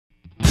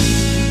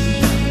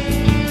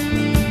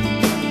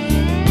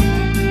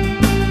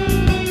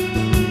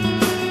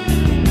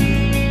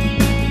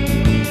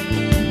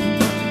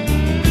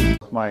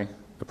my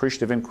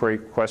appreciative inquiry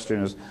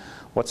question is,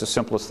 what's the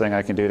simplest thing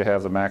I can do to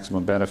have the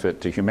maximum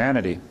benefit to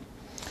humanity?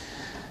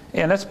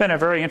 And that's been a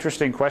very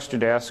interesting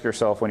question to ask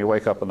yourself when you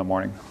wake up in the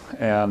morning.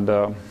 And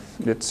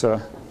it's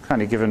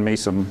kind of given me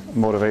some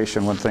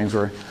motivation when things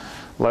were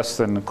less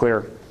than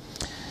clear.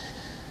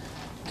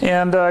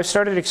 And I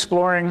started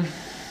exploring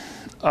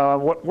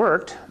what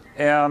worked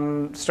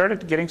and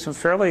started getting some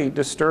fairly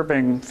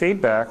disturbing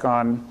feedback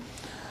on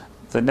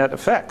the net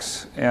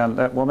effects. And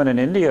that woman in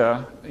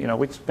India, you know,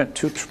 we spent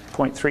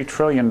 $2.3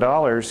 trillion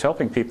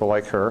helping people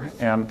like her,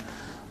 and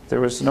there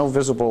was no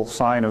visible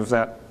sign of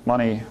that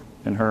money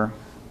in her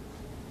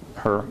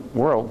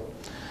world.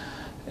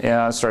 And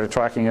I started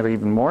tracking it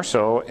even more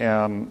so,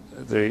 and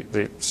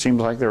it seemed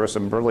like there were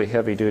some really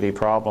heavy-duty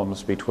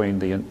problems between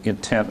the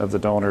intent of the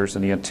donors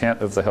and the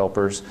intent of the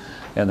helpers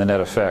and the net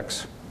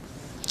effects.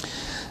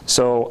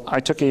 So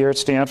I took a year at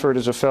Stanford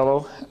as a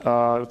fellow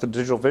with the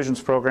Digital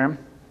Visions program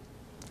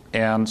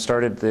and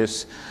started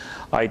this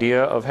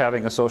idea of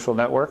having a social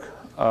network.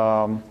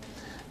 I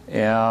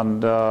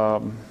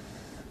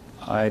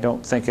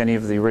don't think any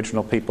of the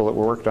original people that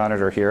worked on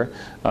it are here.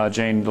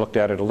 Jane looked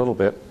at it a little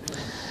bit.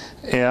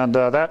 And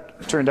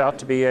that turned out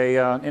to be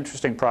an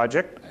interesting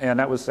project, and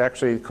that was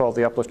actually called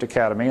the Uplift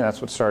Academy. That's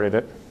what started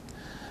it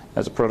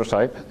as a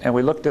prototype. And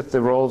we looked at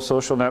the role of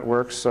social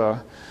networks,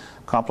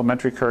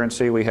 complementary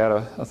currency. We had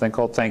a thing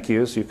called thank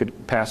yous. You could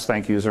pass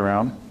thank yous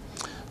around.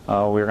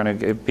 We were going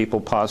to give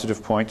people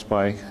positive points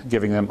by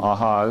giving them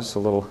ahas, a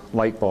little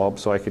light bulb,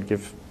 so I could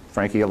give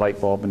Frankie a light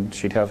bulb and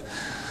she'd have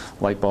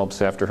light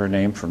bulbs after her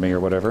name for me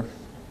or whatever.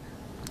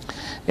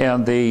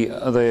 And the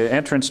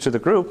entrance to the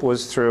group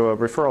was through a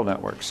referral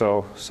network.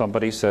 So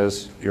somebody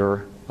says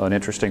you're an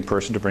interesting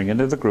person to bring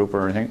into the group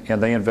or anything,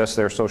 and they invest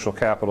their social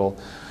capital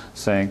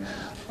saying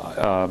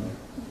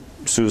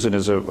Susan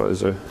is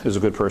a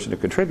good person to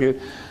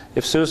contribute.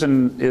 If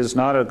Susan is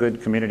not a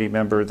good community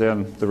member,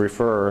 then the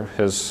referrer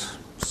has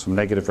some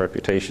negative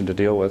reputation to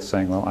deal with,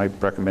 saying, well, I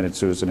recommended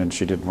Susan and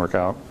she didn't work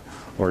out,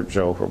 or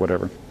Joe, or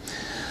whatever.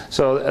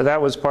 So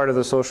that was part of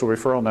the social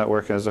referral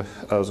network as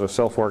a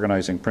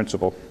self-organizing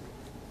principle.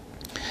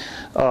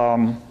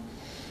 So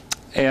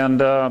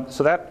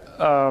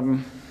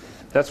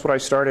that's what I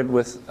started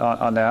with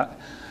on that.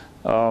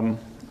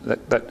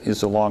 That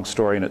is a long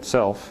story in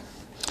itself.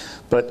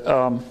 But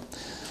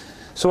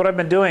so what I've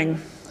been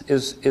doing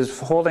is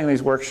holding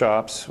these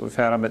workshops. We've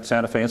had them at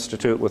Santa Fe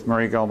Institute with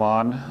Murray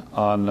Gell-Mann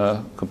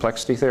on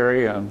complexity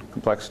theory and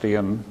complexity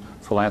and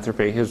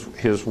philanthropy.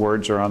 His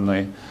words are on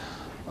the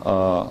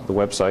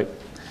website.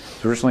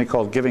 It's originally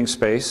called Giving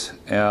Space,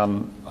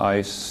 and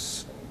I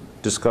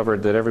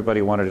discovered that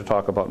everybody wanted to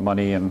talk about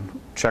money and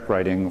check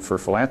writing for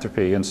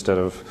philanthropy instead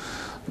of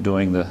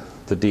doing the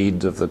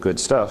deeds of the good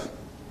stuff.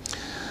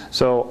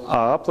 So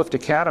Uplift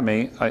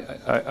Academy,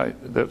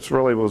 that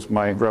really was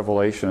my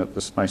revelation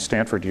at my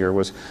Stanford year,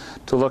 was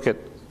to look at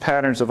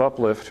patterns of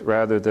uplift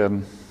rather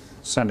than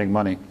sending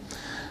money.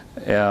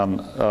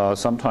 And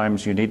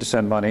sometimes you need to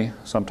send money,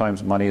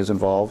 sometimes money is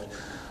involved.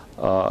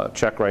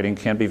 Check writing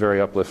can be very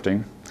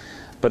uplifting,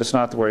 but it's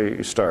not the way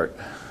you start.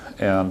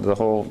 And the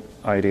whole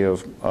idea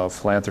of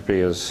philanthropy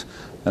is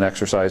an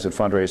exercise in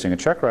fundraising and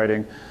check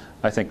writing.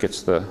 I think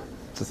it's the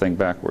thing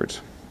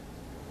backwards.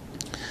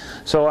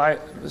 So I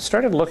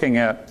started looking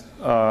at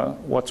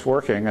what's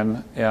working,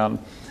 and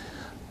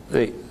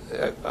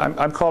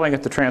I'm calling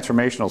it the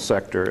transformational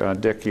sector.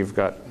 Dick,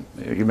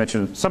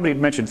 somebody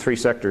mentioned 3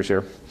 sectors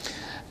here.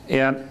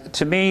 And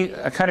to me,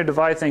 I kind of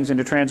divide things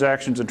into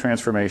transactions and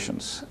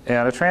transformations.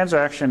 And a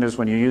transaction is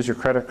when you use your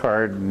credit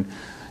card and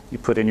you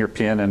put in your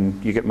PIN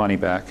and you get money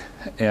back.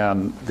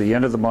 And at the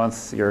end of the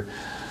month, your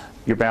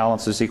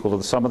balance is equal to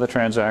the sum of the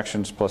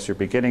transactions plus your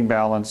beginning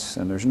balance,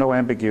 and there's no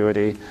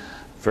ambiguity,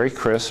 very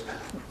crisp.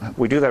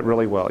 We do that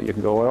really well. You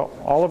can go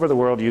all over the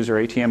world, use your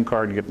ATM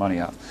card, and get money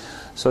out.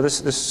 So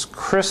this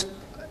crisp,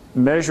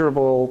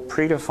 measurable,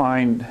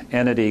 predefined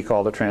entity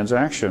called a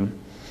transaction,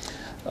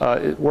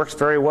 it works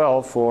very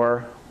well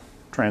for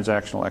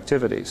transactional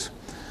activities.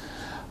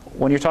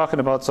 When you're talking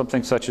about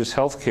something such as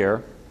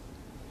healthcare,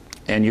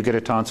 and you get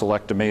a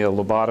tonsillectomy, a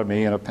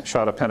lobotomy, and a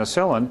shot of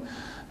penicillin,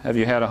 have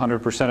you had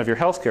 100% of your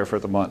health care for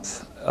the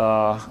month?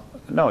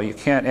 No, you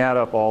can't add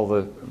up all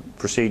the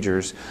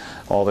procedures,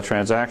 all the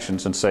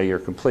transactions, and say you're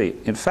complete.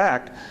 In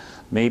fact,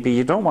 maybe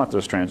you don't want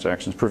those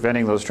transactions.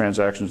 Preventing those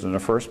transactions in the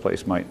first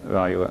place might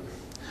value it.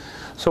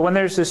 So when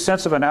there's this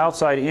sense of an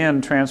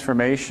outside-in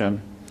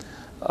transformation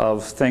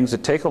of things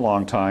that take a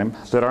long time,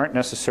 that aren't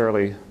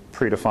necessarily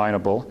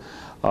predefinable,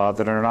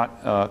 that are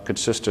not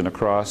consistent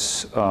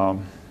across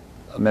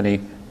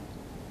many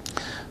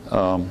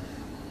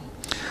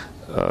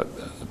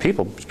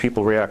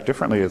people react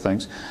differently to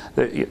things.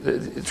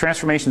 The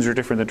transformations are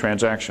different than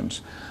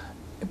transactions.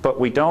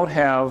 But we don't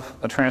have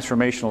a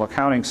transformational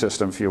accounting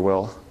system, if you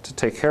will, to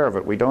take care of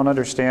it. We don't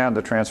understand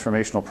the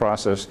transformational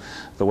process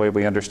the way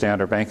we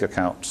understand our bank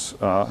accounts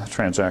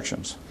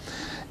transactions.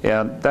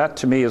 And that,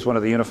 to me, is one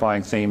of the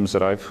unifying themes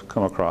that I've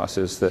come across,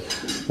 is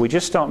that we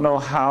just don't know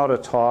how to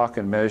talk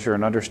and measure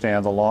and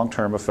understand the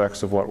long-term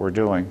effects of what we're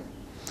doing.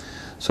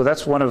 So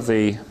that's one of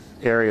the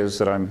areas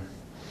that I'm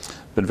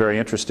been very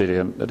interested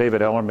in.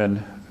 David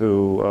Ellerman,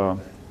 who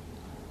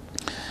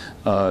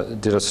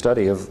did a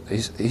study of,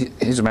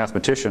 he's a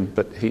mathematician,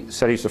 but he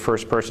said he's the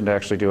first person to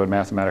actually do a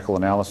mathematical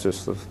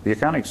analysis of the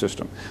accounting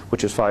system,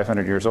 which is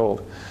 500 years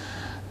old.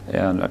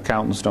 And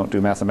accountants don't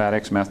do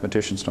mathematics,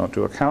 mathematicians don't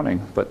do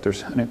accounting, but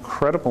there's an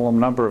incredible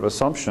number of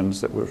assumptions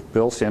that were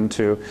built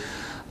into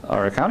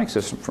our accounting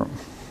system from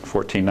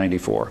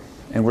 1494,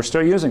 and we're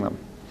still using them.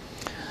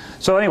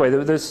 So anyway,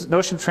 this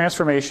notion of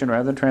transformation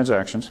rather than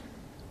transactions.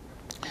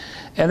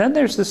 And then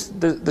there's this,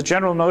 the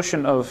general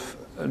notion of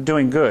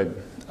doing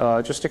good,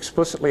 just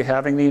explicitly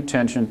having the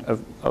intention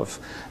of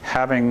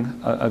having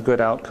a good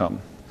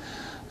outcome.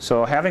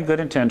 So having good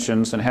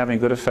intentions and having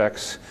good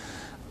effects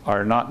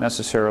are not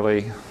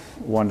necessarily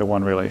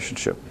one-to-one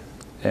relationship.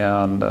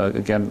 And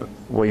again,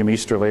 William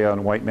Easterly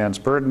on White Man's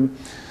Burden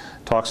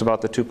talks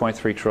about the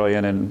 2.3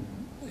 trillion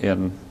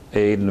in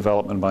aid and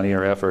development money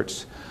or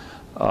efforts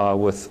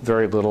with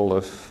very little,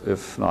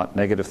 if not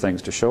negative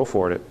things to show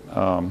for it.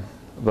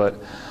 But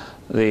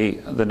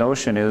the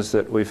notion is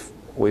that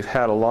we've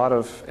had a lot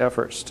of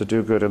efforts to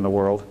do good in the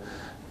world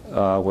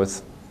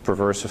with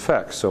perverse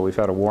effects. So we've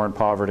had a war on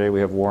poverty,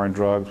 we have war on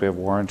drugs, we have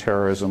war on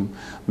terrorism.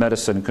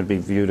 Medicine could be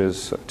viewed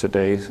as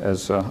today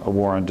as a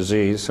war on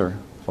disease or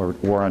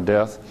war on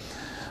death.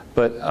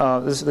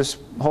 But this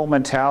whole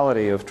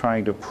mentality of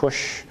trying to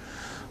push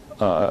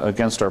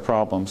against our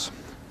problems,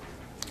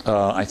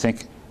 I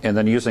think, and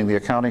then using the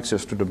accounting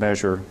system to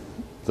measure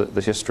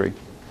the history.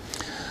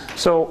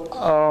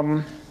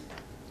 So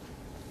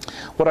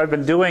what I've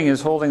been doing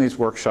is holding these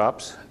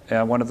workshops,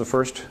 and one of the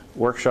first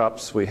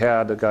workshops we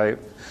had, a guy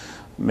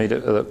made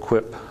a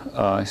quip.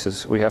 He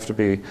says, we have to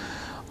be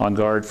on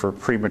guard for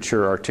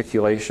premature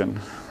articulation.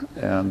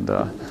 And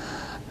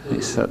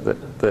he said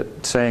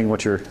that saying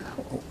what you're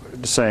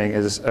saying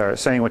is,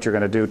 saying what you're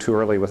going to do too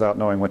early without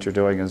knowing what you're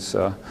doing is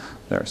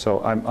there.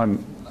 So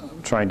I'm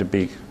trying to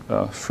be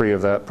free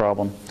of that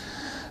problem.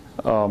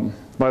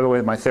 By the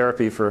way, my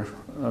therapy for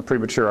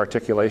premature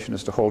articulation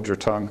is to hold your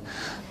tongue.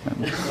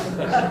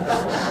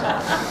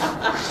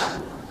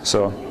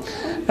 So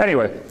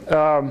anyway,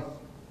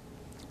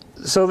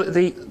 so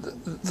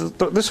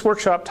this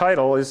workshop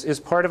title is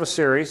part of a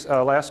series.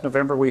 Last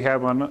November we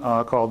had one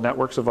called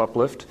Networks of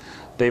Uplift.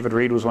 David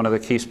Reed was one of the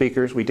key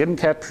speakers. We didn't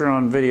capture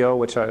on video,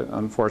 which is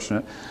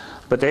unfortunate,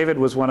 but David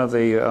was one of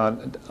the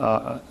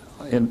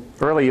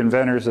early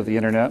inventors of the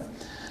internet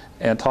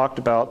and talked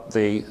about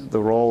the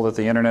role that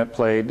the internet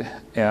played.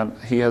 And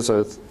he has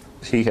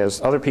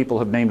other people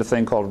have named a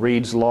thing called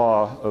Reed's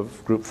Law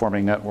of group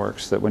forming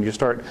networks, that when you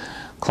start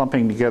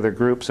clumping together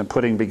groups and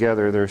putting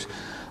together, there's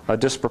a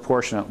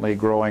disproportionately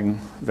growing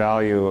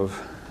value of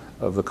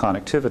the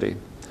connectivity.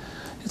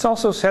 It's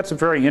also had some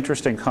very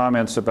interesting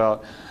comments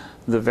about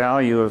the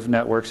value of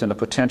networks and the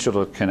potential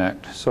to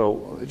connect.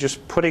 So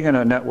just putting in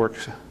a network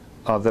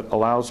that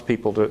allows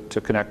people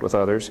to connect with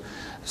others,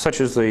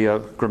 such as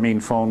the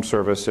Grameen phone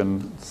service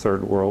in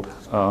Third World.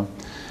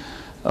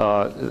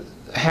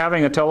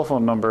 Having a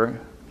telephone number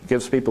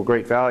gives people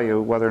great value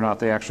whether or not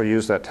they actually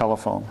use that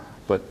telephone.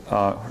 But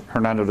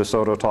Hernando de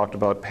Soto talked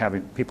about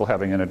people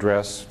having an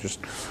address. Just,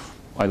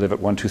 I live at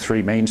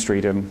 123 Main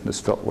Street in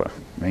this, well,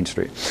 Main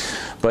Street.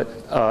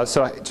 But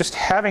so just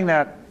having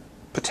that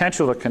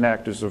potential to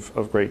connect is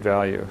of great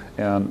value,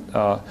 and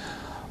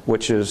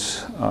which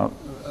is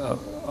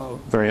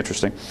very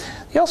interesting.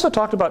 He also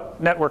talked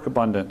about network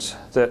abundance,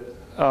 that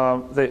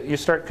you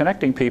start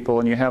connecting people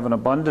and you have an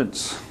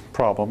abundance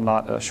problem,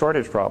 not a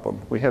shortage problem.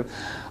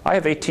 I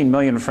have 18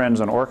 million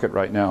friends on Orkut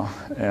right now,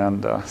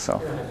 and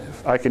so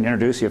I can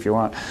introduce you if you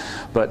want.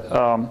 But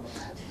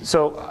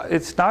so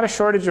it's not a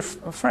shortage of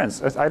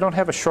friends. I don't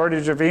have a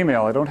shortage of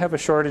email. I don't have a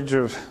shortage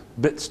of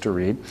bits to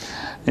read.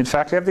 In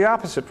fact, I have the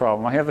opposite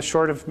problem. I have a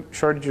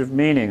shortage of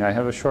meaning. I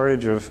have a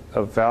shortage of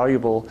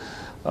valuable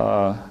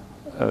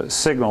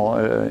signal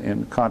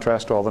in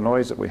contrast to all the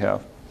noise that we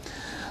have.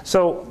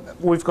 So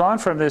we've gone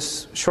from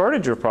this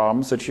shortage of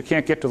problems that you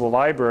can't get to the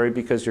library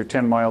because you're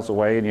 10 miles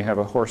away and you have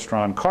a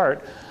horse-drawn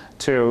cart,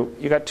 to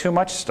you got too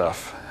much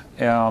stuff.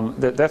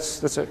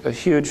 That's a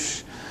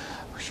huge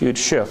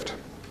shift.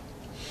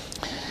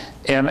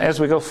 And as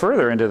we go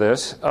further into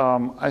this,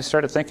 I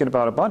started thinking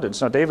about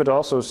abundance. Now, David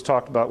also has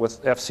talked about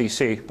with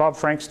FCC. Bob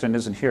Frankston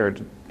isn't here.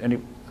 He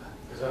and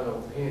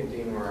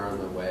Dean were on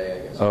the way,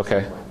 I guess.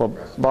 Okay. Well,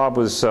 Bob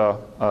was a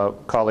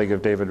colleague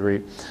of David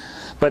Reed.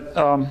 But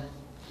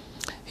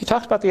he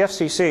talked about the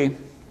FCC.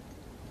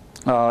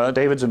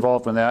 David's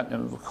involved in that,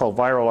 called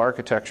viral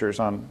architectures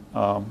on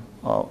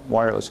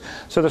wireless.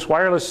 So this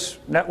wireless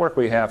network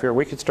we have here,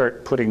 we could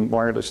start putting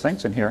wireless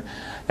things in here.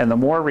 And the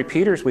more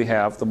repeaters we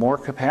have, the more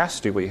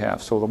capacity we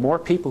have. So the more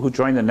people who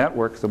join the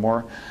network, the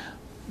more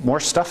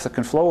stuff that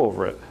can flow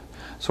over it.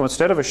 So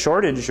instead of a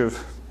shortage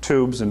of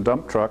tubes and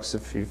dump trucks,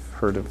 if you've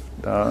heard of,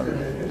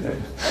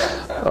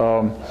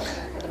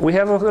 we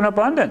have an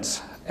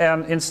abundance.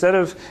 And instead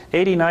of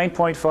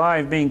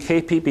 89.5 being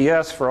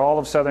KPBS for all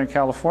of Southern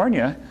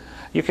California,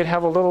 you could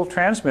have a little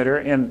transmitter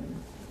and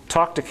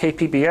talk to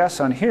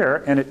KPBS on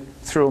here, and it,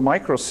 through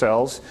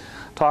microcells,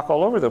 talk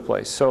all over the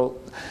place. So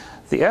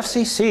the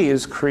FCC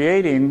is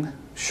creating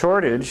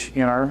shortage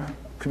in our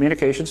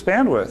communications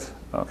bandwidth.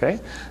 Okay,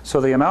 so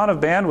the amount of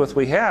bandwidth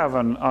we have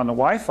on the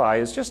Wi-Fi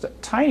is just the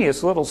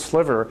tiniest little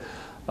sliver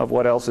of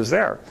what else is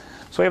there.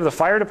 So we have the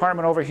fire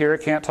department over here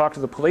can't talk to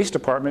the police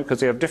department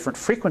because they have different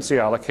frequency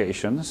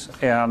allocations,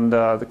 and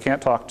they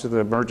can't talk to the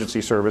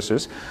emergency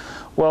services.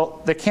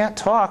 Well, they can't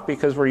talk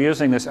because we're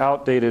using this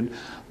outdated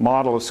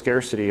model of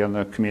scarcity on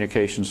the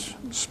communications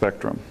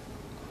spectrum.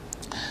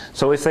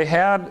 So if they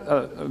had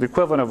the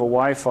equivalent of a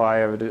Wi-Fi,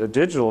 a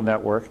digital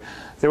network,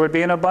 there would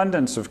be an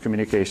abundance of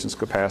communications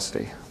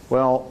capacity.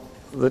 Well,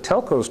 the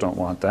telcos don't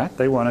want that.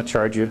 They want to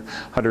charge you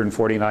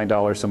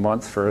 $149 a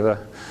month for the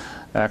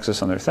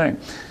access on their thing.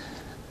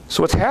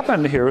 So what's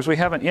happened here is we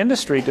have an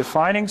industry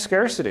defining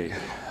scarcity.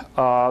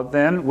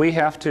 Then we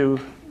have to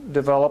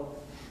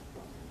develop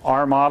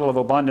our model of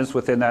abundance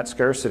within that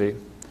scarcity.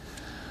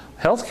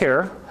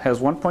 Healthcare has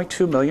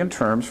 1.2 million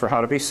terms for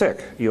how to be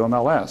sick,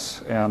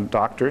 UMLS, and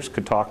doctors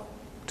could talk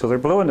till they're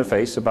blue in the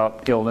face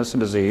about illness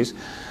and disease.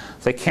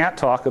 They can't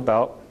talk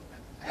about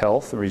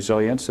health, and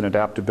resilience, and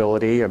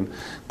adaptability, and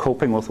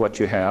coping with what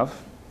you have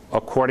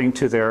according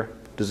to their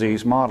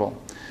disease model.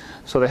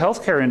 So the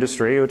healthcare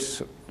industry,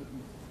 which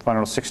I don't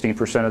know,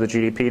 16% of the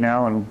GDP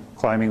now and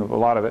climbing a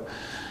lot of it,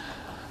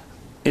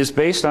 is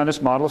based on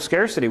this model of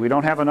scarcity. We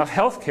don't have enough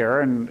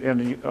healthcare,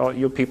 and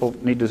you people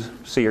need to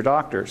see your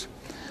doctors.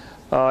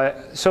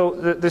 So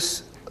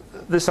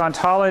this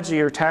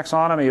ontology or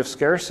taxonomy of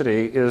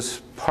scarcity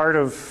is part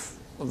of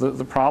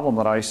the problem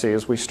that I see.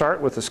 Is we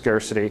start with the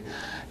scarcity,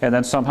 and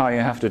then somehow you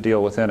have to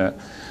deal within it.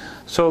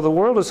 So the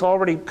world has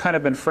already kind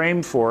of been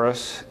framed for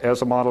us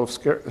as a model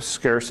of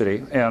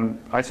scarcity,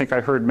 and I think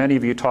I heard many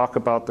of you talk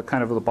about the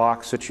kind of the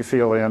box that you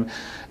feel in,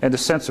 and the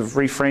sense of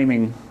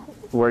reframing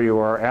where you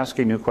are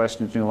asking new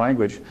questions, new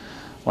language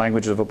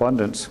of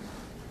abundance.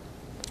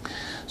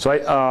 So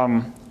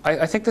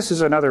I think this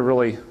is another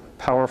really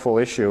powerful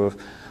issue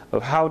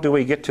of how do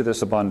we get to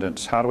this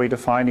abundance? How do we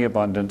define the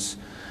abundance?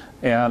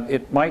 And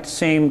it might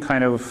seem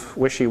kind of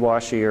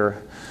wishy-washy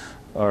or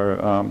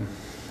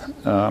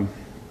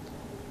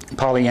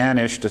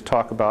Pollyannish to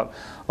talk about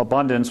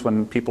abundance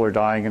when people are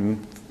dying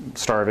and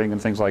starving and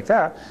things like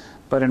that.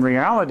 But in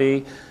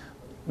reality,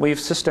 we've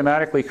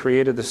systematically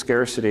created the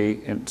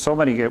scarcity in so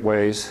many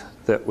ways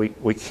that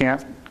we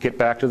can't get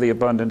back to the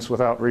abundance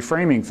without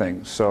reframing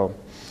things. So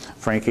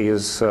Frankie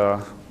is,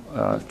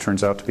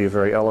 turns out to be a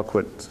very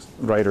eloquent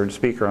writer and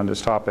speaker on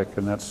this topic,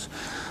 and that's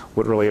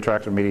what really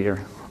attracted me to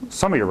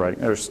some of your writing.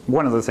 There's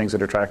one of the things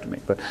that attracted me.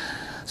 But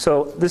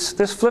so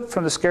this flip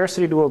from the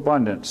scarcity to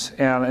abundance,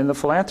 and in the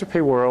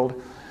philanthropy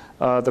world,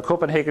 the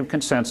Copenhagen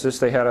Consensus,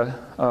 they had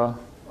a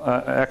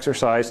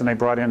exercise, and they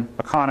brought in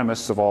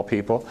economists of all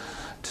people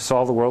to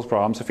solve the world's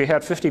problems. If you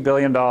had $50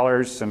 billion,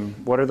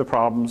 and what are the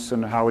problems,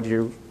 and how would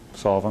you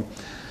solve them?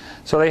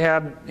 So they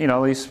had, you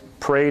know, these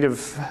parade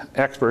of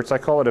experts. I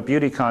call it a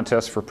beauty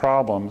contest for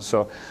problems.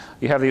 So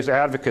you have these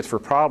advocates for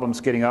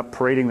problems getting up,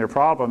 parading their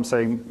problems,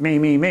 saying, me,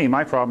 me, me,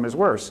 my problem is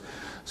worse.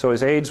 So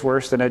is AIDS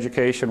worse than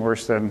education,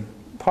 worse than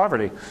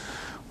poverty?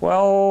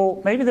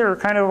 Well, maybe they're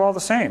kind of all the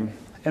same.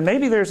 And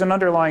maybe there's an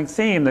underlying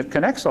theme that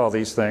connects all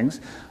these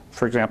things,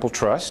 for example,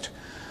 trust,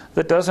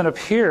 that doesn't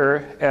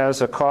appear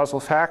as a causal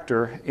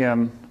factor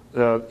in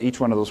each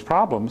one of those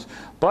problems,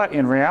 but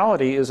in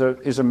reality is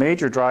a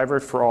major driver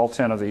for all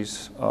 10 of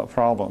these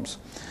problems.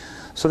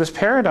 So this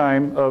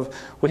paradigm of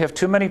we have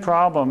too many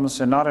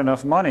problems and not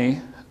enough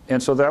money,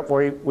 and so that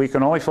way we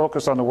can only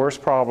focus on the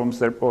worst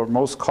problems or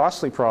most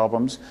costly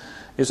problems,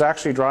 is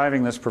actually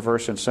driving this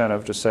perverse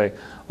incentive to say,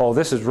 oh,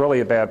 this is really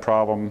a bad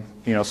problem,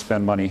 you know,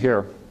 spend money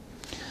here.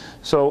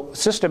 So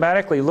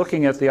systematically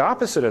looking at the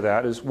opposite of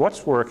that is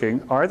what's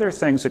working. Are there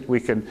things that we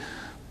can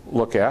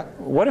look at?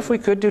 What if we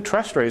could do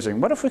trust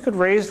raising? What if we could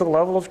raise the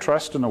level of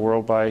trust in the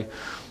world by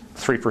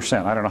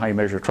 3%? I don't know how you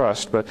measure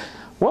trust, but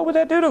what would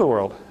that do to the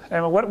world?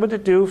 And what would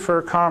it do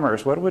for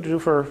commerce? What would it do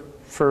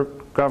for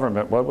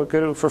government? What would it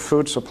do for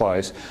food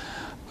supplies?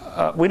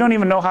 We don't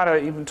even know how to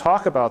even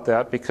talk about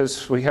that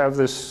because we have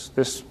this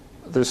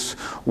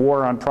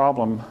war on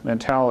problem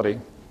mentality.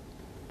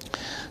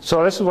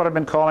 So this is what I've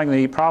been calling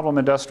the problem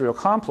industrial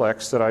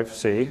complex that I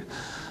see,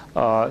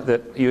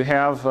 that you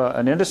have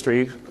an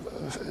industry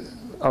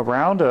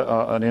around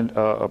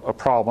a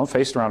problem,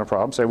 faced around a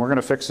problem, saying we're going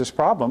to fix this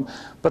problem,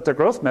 but the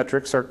growth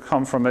metrics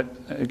come from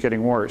it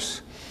getting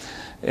worse.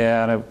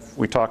 And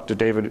we talked to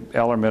David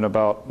Ellerman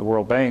about the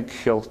World Bank.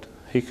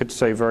 He could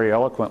say very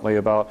eloquently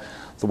about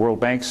the World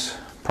Bank's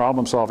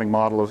problem-solving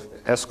model of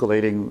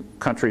escalating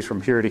countries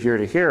from here to here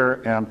to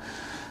here, and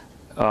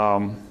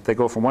they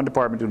go from one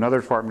department to another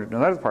department to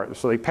another department.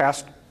 So they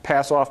pass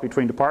off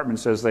between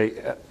departments as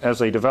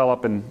they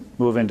develop and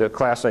move into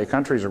Class A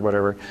countries or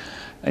whatever.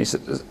 And he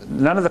said,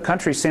 none of the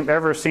countries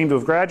ever seem to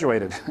have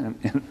graduated.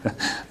 And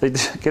they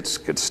get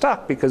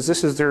stuck because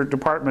this is their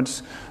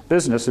department's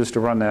business, is to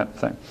run that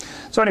thing.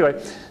 So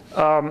anyway,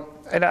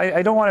 and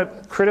I don't want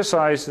to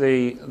criticize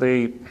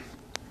the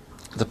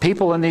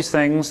people in these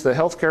things. The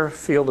healthcare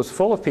field is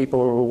full of people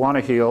who want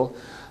to heal.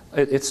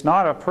 It's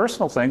not a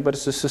personal thing, but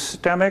it's a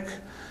systemic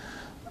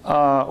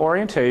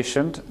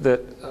orientation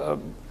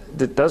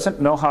that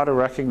doesn't know how to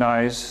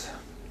recognize,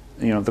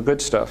 the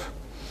good stuff.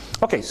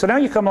 Okay, so now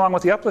you come along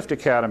with the Uplift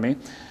Academy,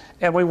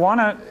 and we want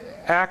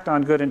to act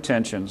on good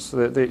intentions.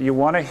 That you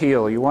want to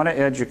heal, you want to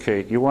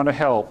educate, you want to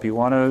help, you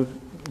want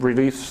to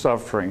relieve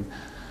suffering.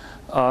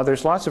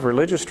 There's lots of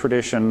religious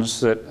traditions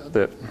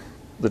that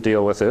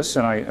deal with this,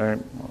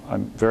 and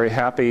I'm very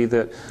happy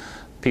that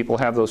people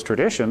have those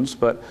traditions,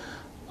 but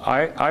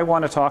I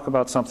want to talk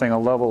about something a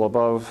level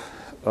above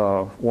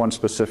one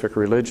specific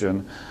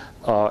religion.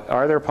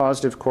 Are there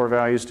positive core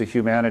values to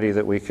humanity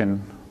that we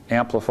can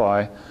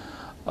amplify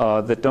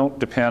that don't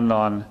depend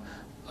on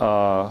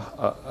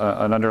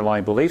an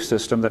underlying belief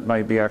system that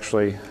might be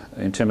actually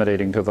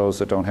intimidating to those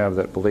that don't have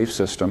that belief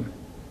system?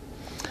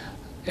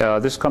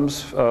 This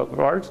comes,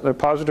 the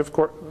positive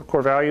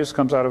core values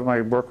comes out of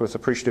my work with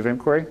appreciative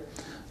inquiry.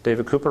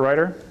 David Cooper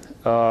writer,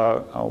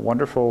 a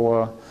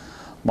wonderful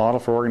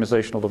model for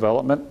organizational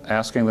development,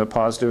 asking the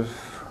positive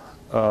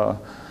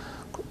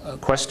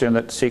question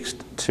that seeks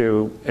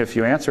to, if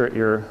you answer it,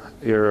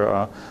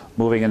 you're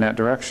moving in that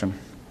direction.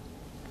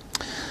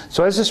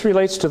 So as this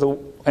relates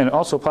to and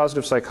also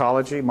positive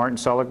psychology, Martin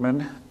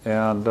Seligman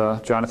and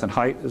Jonathan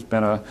Haidt has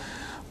been a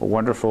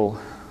wonderful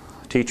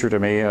teacher to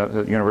me at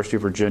the University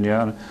of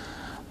Virginia.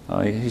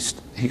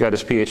 He got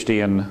his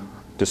PhD in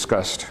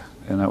disgust,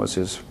 and that was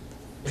his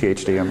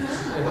PhD in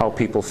how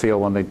people feel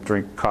when they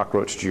drink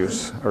cockroach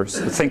juice, or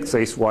think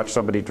they watch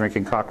somebody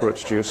drinking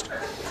cockroach juice,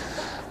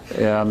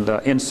 and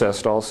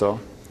incest also.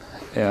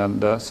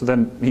 And so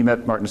then he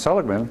met Martin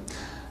Seligman.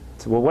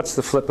 So, well, what's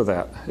the flip of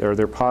that? Are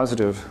there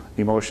positive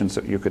emotions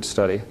that you could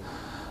study?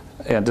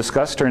 And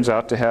disgust turns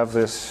out to have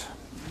this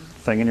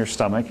thing in your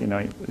stomach,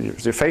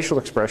 your facial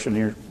expression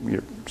in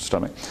your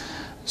stomach.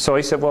 So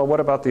he said, well, what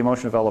about the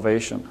emotion of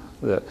elevation?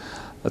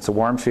 That's a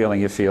warm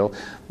feeling you feel,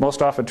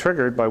 most often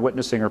triggered by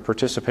witnessing or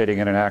participating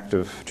in an act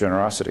of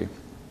generosity.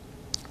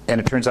 And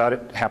it turns out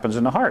it happens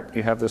in the heart.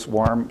 You have this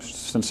warm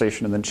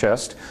sensation in the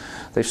chest.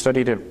 They've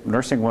studied it,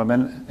 nursing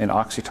women in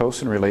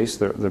oxytocin release,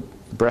 the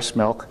breast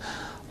milk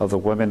of the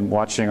women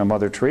watching a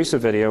Mother Teresa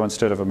video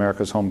instead of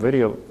America's Home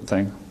Video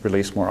thing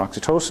release more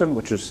oxytocin,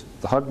 which is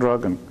the hug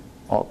drug, and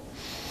all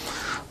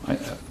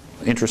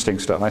interesting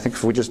stuff. I think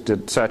if we just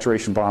did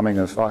saturation bombing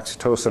of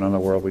oxytocin in the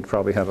world, we'd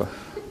probably have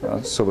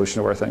a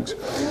solution to our things.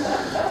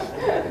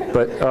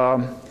 But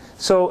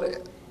so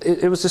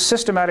it was a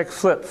systematic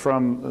flip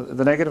from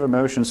the negative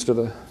emotions to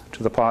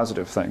the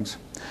positive things,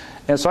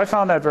 and so I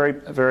found that very,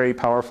 very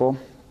powerful.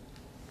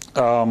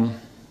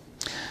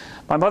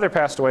 My mother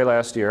passed away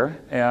last year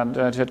and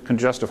had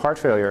congestive heart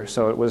failure,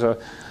 so it was a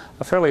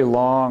fairly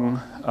long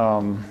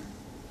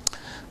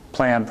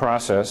planned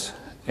process,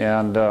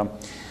 and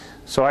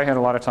so I had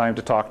a lot of time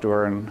to talk to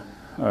her and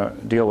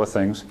deal with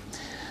things.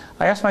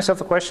 I asked myself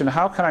the question,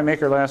 how can I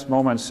make her last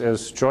moments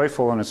as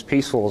joyful and as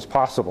peaceful as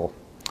possible?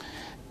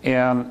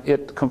 And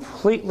it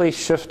completely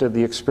shifted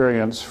the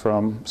experience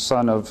from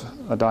son of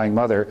a dying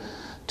mother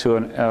to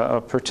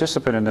a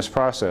participant in this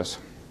process.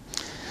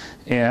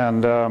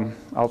 And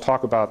I'll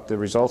talk about the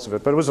results of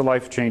it, but it was a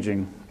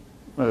life-changing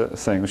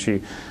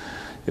thing.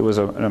 It was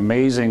an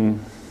amazing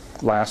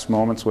last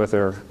moments with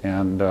her,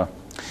 and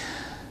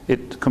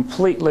it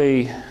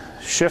completely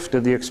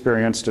shifted the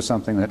experience to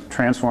something that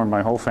transformed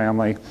my whole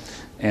family,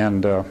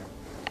 and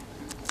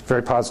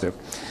very positive.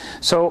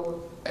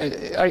 So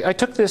I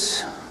took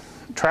this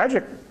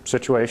tragic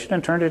situation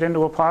and turned it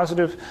into a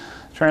positive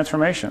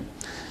transformation.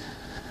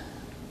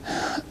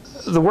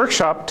 The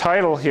workshop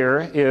title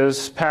here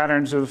is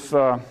Patterns of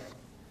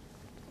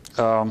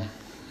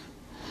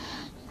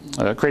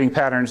Creating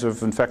Patterns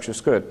of Infectious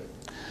Good.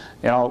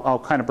 And I'll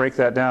kind of break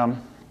that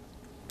down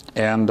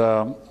and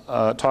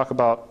talk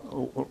about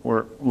what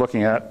we're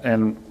looking at.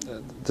 And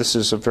this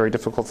is a very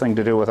difficult thing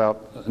to do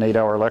without an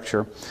 8-hour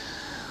lecture.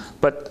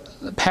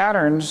 But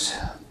patterns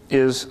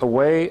is a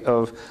way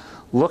of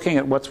looking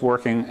at what's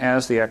working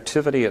as the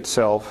activity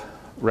itself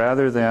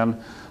rather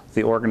than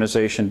the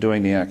organization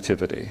doing the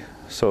activity.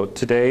 So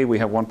today we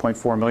have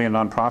 1.4 million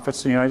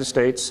nonprofits in the United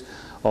States.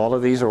 All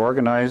of these are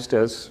organized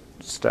as,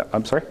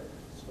 I'm sorry?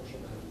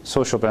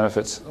 Social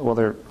benefits. Well,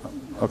 they're,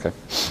 okay.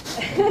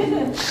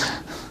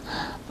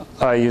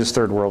 I use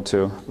third world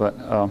too, but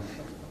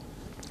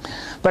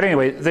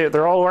anyway,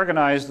 they're all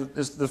organized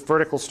as the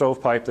vertical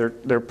stovepipe.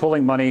 They're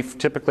pulling money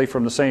typically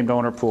from the same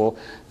donor pool,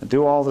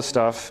 do all the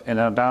stuff, and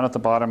then down at the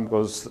bottom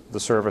goes the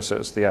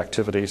services, the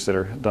activities that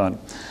are done.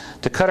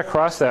 To cut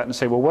across that and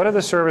say, well, what are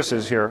the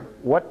services here?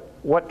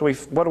 What do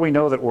we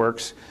know that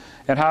works,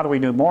 and how do we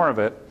do more of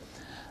it?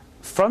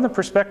 From the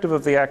perspective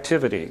of the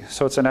activity.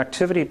 So it's an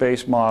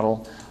activity-based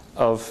model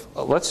of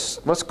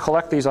let's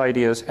collect these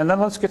ideas, and then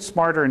let's get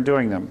smarter in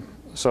doing them.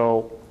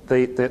 So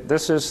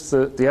this is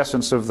the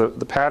essence of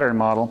the pattern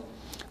model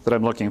that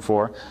I'm looking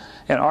for.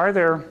 And are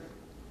there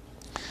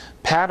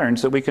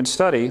patterns that we can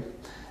study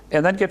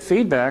and then get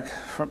feedback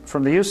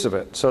from the use of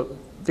it? So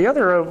the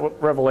other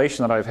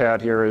revelation that I've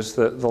had here is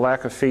the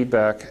lack of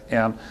feedback,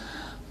 and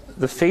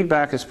the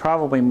feedback is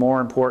probably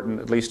more important,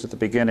 at least at the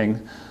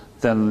beginning,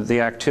 than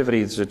the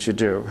activities that you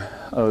do.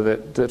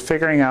 That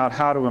figuring out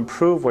how to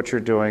improve what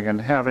you're doing and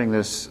having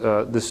this,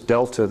 this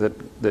delta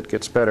that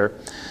gets better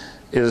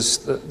is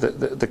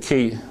the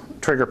key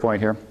trigger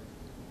point here.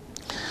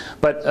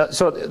 But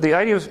so the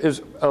idea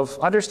is of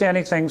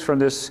understanding things from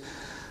this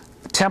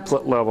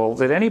template level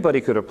that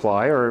anybody could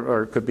apply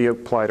or could be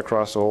applied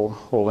across the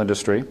whole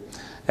industry.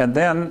 And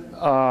then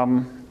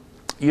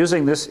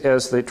using this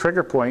as the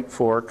trigger point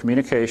for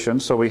communication.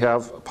 So we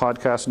have a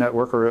podcast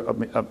network or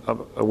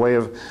a way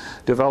of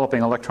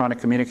developing electronic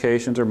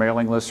communications or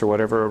mailing lists or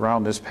whatever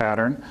around this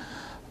pattern,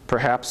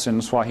 perhaps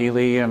in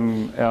Swahili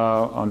and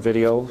on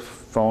video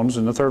phones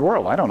in the third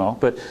world. I don't know.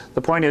 But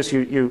the point is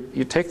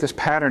you take this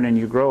pattern and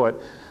you grow it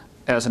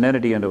as an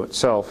entity into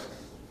itself.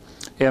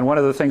 And one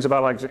of the things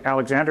about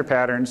Alexander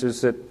patterns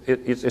is that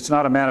it's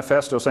not a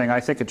manifesto saying,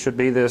 I think it should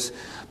be this,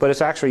 but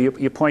it's actually,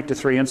 you point to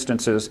 3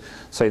 instances,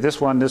 say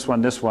this one, this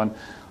one, this one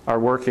are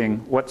working,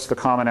 what's the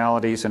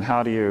commonalities and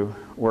how do you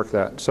work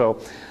that?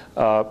 So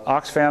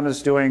Oxfam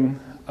is doing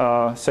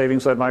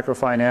savings-led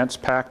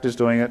microfinance, PACT is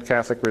doing it,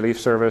 Catholic Relief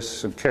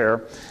Service and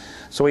CARE.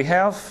 So we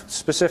have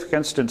specific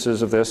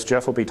instances of this.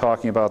 Jeff will be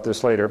talking about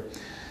this later.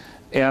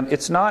 And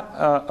it's not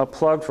a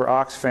plug for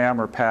Oxfam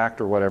or PACT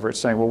or whatever. It's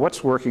saying, well,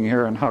 what's working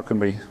here and how can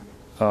we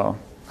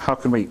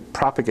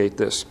propagate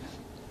this?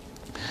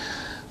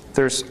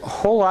 There's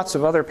whole lots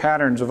of other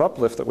patterns of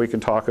uplift that we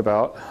can talk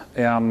about,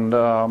 and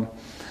I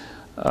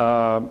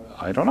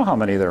don't know how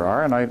many there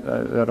are, and I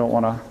don't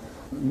want to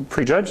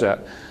prejudge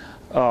that.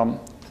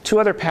 2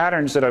 other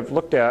patterns that I've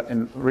looked at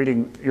in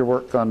reading your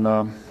work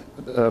on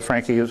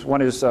Frankie,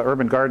 one is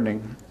urban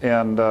gardening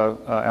and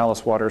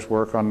Alice Waters'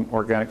 work on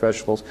organic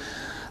vegetables.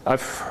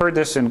 I've heard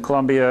this in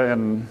Colombia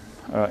and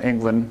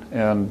England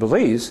and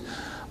Belize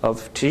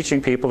of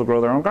teaching people to grow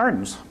their own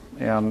gardens.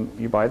 And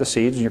you buy the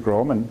seeds and you grow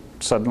them, and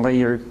suddenly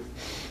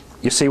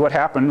you see what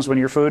happens when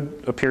your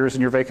food appears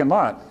in your vacant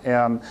lot.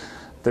 And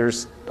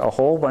there's a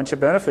whole bunch of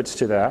benefits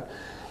to that.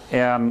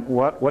 And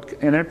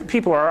and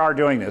people are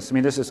doing this. I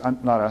mean, this is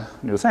not a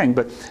new thing,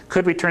 but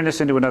could we turn this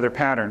into another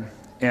pattern?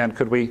 And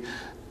could we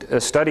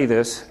study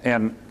this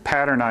and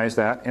patternize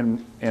that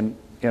and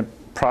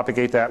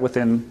propagate that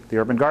within the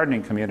urban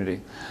gardening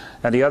community?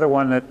 And the other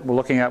one that we're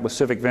looking at with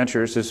Civic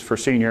Ventures is for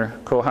senior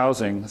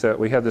co-housing, that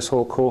we have this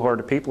whole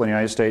cohort of people in the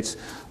United States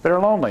that are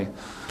lonely.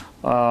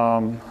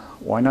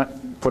 Why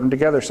not put them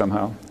together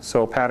somehow?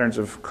 So patterns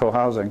of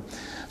co-housing.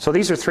 So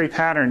these are 3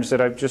 patterns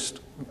that I've just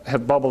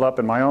have bubbled up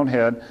in my own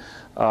head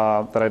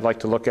that I'd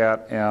like to look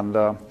at.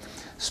 And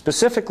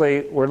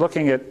specifically, we're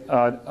looking at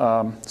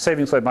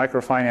savings-led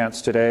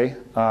microfinance today.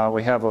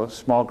 We have a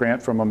small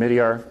grant from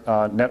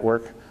Omidyar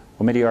network,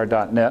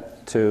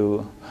 omidyar.net,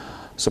 to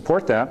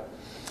support that.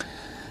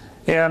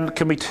 And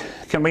can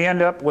we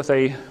end up with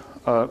a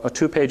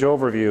 2-page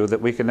overview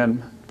that we can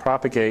then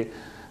propagate,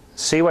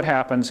 see what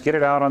happens, get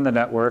it out on the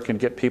network and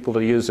get people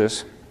to use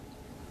this,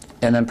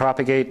 and then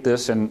propagate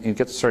this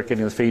and start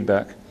getting the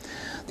feedback.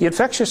 The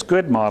Infectious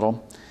Good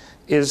model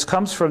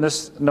comes from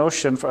this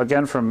notion,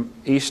 again from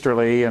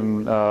Easterly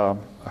and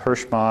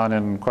Hirschman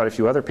and quite a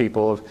few other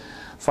people, of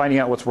finding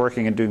out what's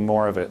working and doing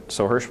more of it.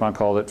 So Hirschman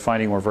called it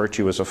finding where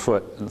virtue is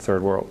afoot in the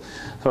third world.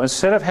 So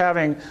instead of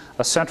having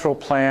a central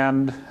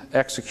planned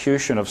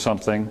execution of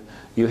something,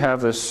 you have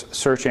this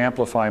search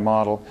amplify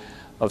model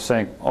of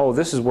saying, oh,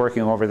 this is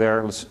working over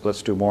there,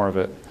 let's do more of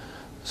it.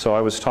 So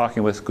I was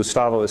talking with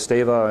Gustavo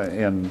Esteva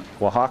in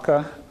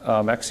Oaxaca,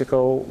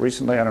 Mexico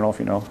recently, I don't know if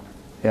you know,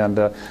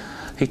 and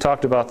he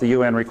talked about the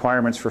UN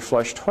requirements for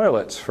flush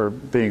toilets for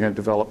being a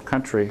developed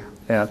country,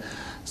 and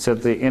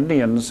said the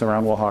Indians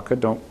around Oaxaca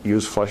don't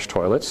use flush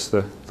toilets.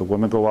 The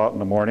women go out in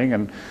the morning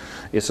and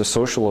it's a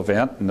social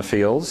event in the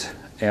fields,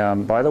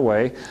 and by the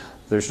way,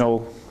 there's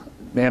no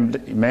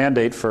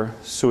mandate for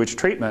sewage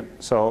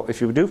treatment. So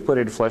if you do put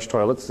in flush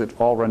toilets, it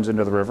all runs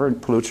into the river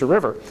and pollutes the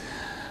river.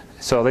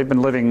 So they've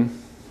been living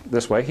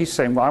this way. He's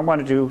saying, well, I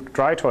want to do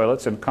dry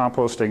toilets and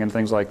composting and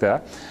things like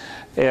that.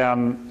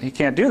 And he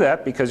can't do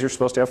that because you're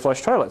supposed to have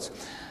flush toilets.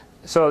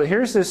 So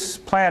here's this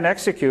plan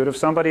execute of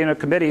somebody in a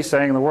committee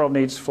saying the world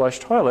needs flush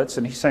toilets,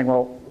 and he's saying,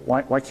 well,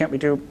 why can't we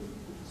do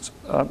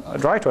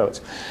dry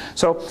toilets?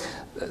 So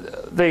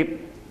the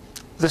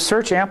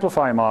search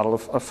amplify model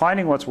of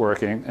finding what's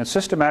working and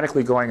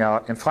systematically going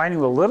out and finding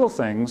the little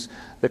things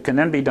that can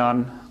then be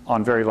done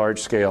on very large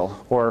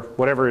scale, or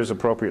whatever is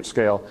appropriate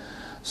scale.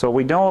 So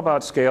we know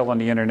about scale on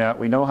the internet.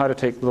 We know how to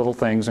take little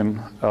things and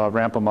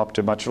ramp them up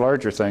to much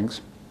larger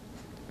things.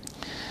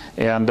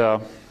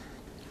 And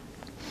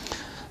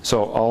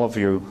so all of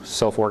you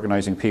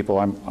self-organizing people,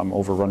 I'm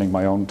overrunning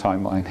my own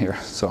timeline here.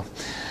 So,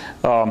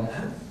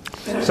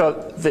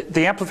 so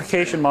the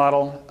amplification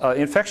model,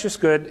 Infectious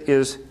Good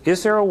is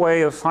there a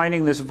way of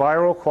finding this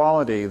viral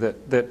quality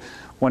that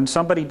when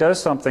somebody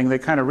does something, they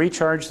kind of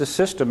recharge the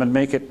system and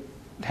make it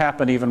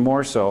happen even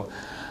more so?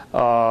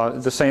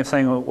 The same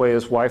thing way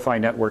as Wi-Fi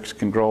networks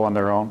can grow on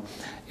their own.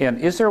 And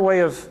is there a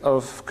way of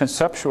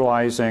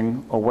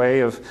conceptualizing a way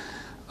of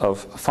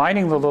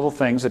finding the little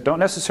things that don't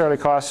necessarily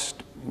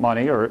cost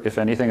money, or if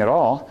anything at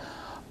all,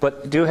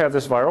 but do have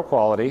this viral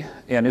quality.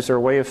 And is there a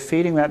way of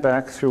feeding that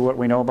back through what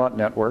we know about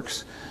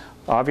networks?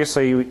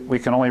 Obviously, we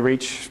can only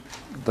reach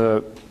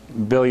the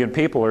billion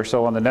people or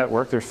so on the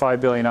network. There's 5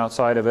 billion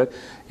outside of it.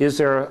 Is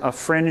there a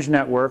fringe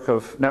network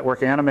of network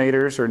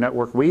animators or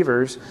network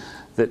weavers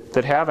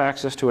that have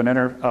access to an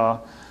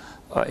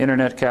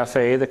internet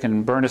cafe that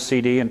can burn a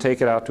CD and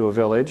take it out to a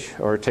village,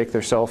 or take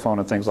their cell phone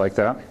and things like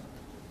that?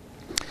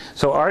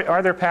 So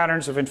are there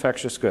patterns of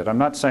infectious good? I'm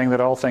not saying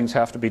that all things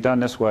have to be done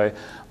this way,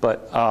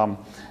 but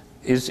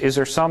is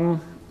there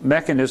some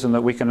mechanism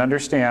that we can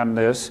understand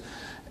this?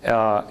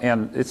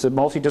 And it's a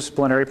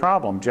multidisciplinary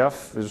problem.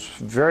 Jeff is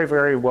very,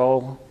 very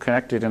well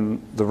connected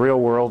in the real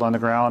world on the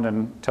ground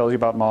and tells you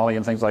about Molly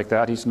and things like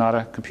that. He's not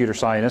a computer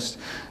scientist,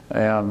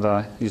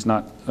 and he's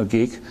not a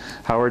geek.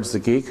 Howard's the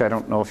geek. I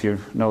don't know if you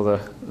know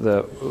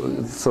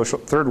the social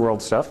third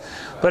world stuff.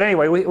 But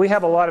anyway, we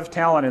have a lot of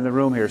talent in the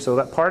room here, so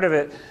that part of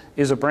it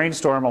is a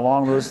brainstorm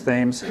along those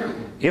themes.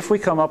 If we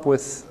come up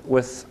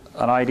with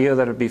an idea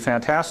that would be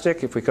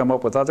fantastic, if we come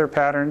up with other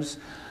patterns,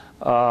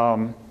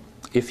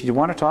 if you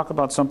want to talk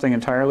about something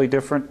entirely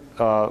different,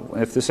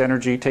 if this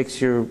energy takes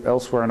you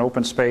elsewhere in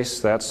open space,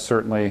 that's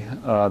certainly,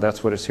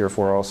 that's what it's here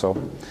for also.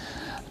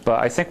 But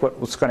I think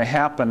what's going to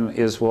happen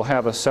is we'll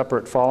have a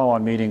separate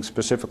follow-on meeting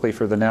specifically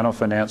for the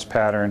nanofinance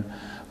pattern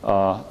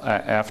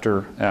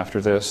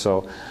after this.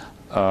 So,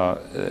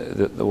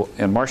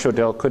 and Marcia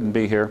O'Dell couldn't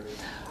be here.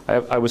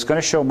 I was going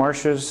to show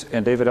Marcia's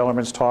and David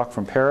Ellerman's talk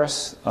from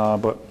Paris,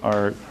 but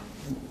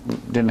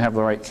didn't have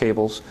the right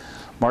cables.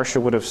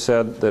 Marcia would have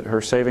said that her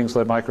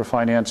savings-led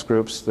microfinance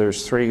groups,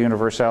 there's 3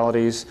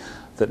 universalities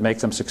that make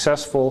them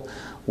successful.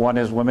 One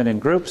is women in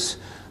groups.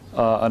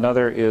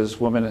 Another is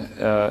women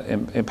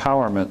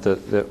empowerment,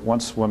 that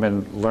once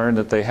women learn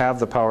that they have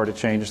the power to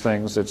change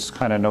things, it's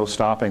kind of no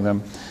stopping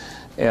them.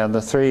 And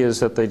the 3 is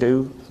that they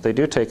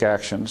do take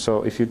action.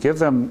 So if you give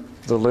them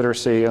the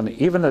literacy and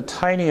even the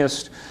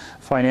tiniest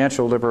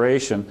financial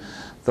liberation,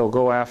 they'll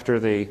go after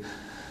the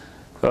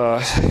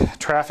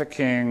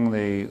trafficking,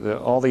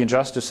 all the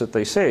injustice that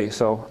they see.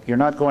 So you're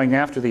not going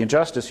after the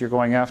injustice, you're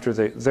going after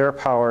their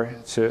power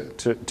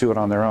to do it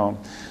on their own.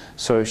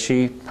 So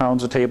she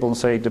pounds the table and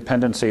says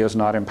dependency is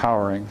not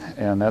empowering,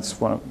 and that's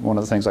one of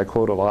the things I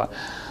quote a lot.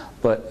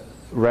 But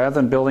rather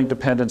than building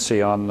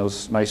dependency on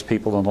those nice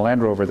people in the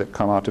Land Rover that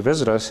come out to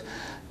visit us,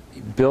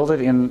 build it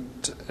in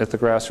at the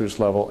grassroots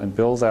level and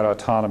build that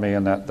autonomy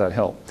and that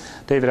help.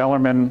 David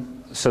Ellerman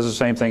says the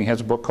same thing. He has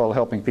a book called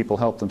Helping People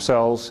Help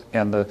Themselves,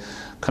 and the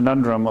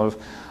conundrum of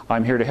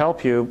I'm here to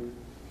help you,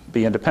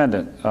 be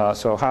independent.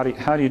 So how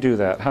do you do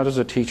that? How does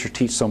a teacher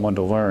teach someone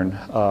to learn?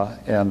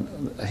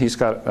 And he's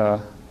got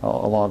a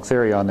long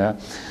theory on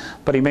that.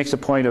 But he makes a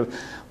point of,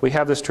 we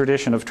have this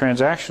tradition of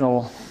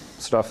transactional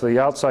stuff, the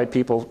outside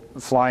people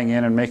flying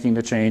in and making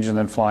the change and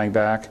then flying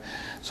back.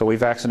 So we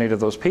vaccinated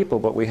those people,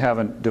 but we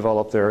haven't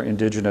developed their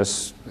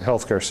indigenous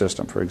healthcare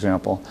system, for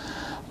example.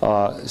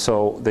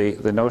 So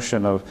the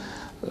notion of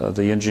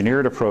the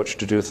engineered approach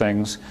to do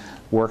things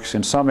works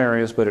in some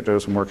areas, but it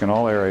doesn't work in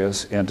all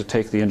areas. And to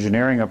take the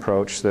engineering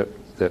approach that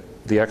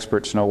the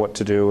experts know what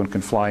to do and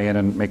can fly in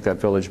and make that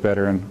village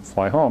better and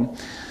fly home,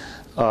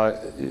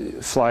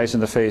 flies in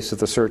the face of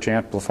the search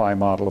amplify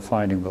model of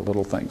finding the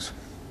little things.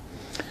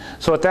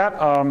 So at that,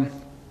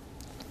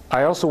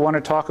 I also want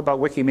to talk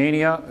about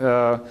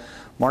Wikimania.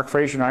 Mark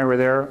Fraser and I were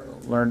there,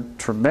 learned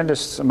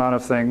tremendous amount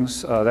of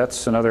things.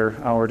 That's another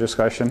hour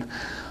discussion.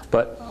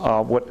 But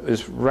what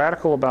is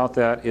radical about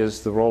that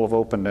is the role of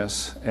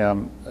openness.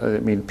 And I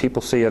mean,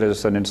 people see it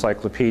as an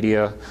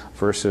encyclopedia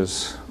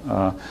versus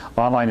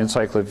online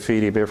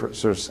encyclopedia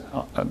versus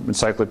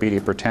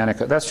Encyclopedia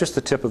Britannica. That's just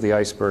the tip of the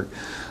iceberg.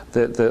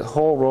 The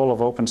whole role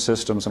of open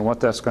systems and what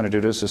that's going to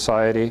do to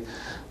society.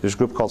 There's a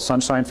group called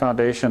Sunshine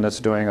Foundation that's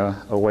doing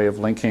a way of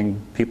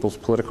linking people's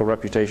political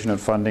reputation and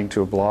funding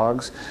to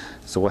blogs.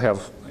 So we'll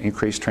have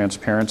increased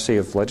transparency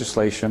of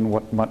legislation,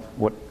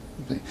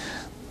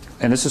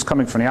 and this is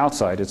coming from the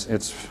outside.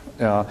 It's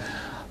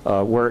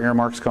where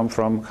earmarks come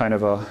from, kind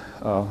of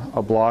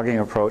a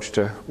blogging approach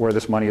to where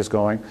this money is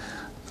going.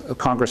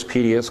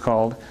 Congresspedia is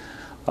called.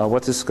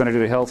 What this is going to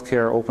do to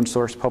healthcare, open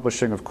source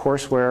publishing of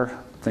courseware,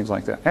 things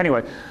like that.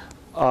 Anyway,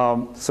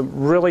 some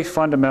really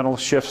fundamental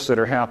shifts that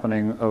are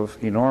happening of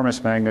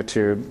enormous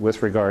magnitude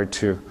with regard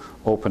to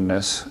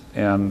openness.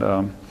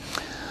 And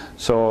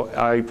so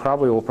I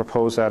probably will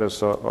propose that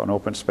as an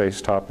open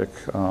space topic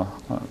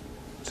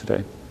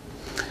today.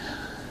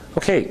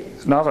 Okay,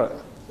 Nava.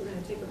 We're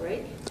going to take a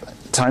break.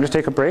 Time to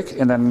take a break,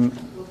 and then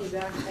We'll be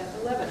back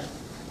at 11.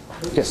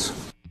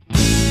 Yes.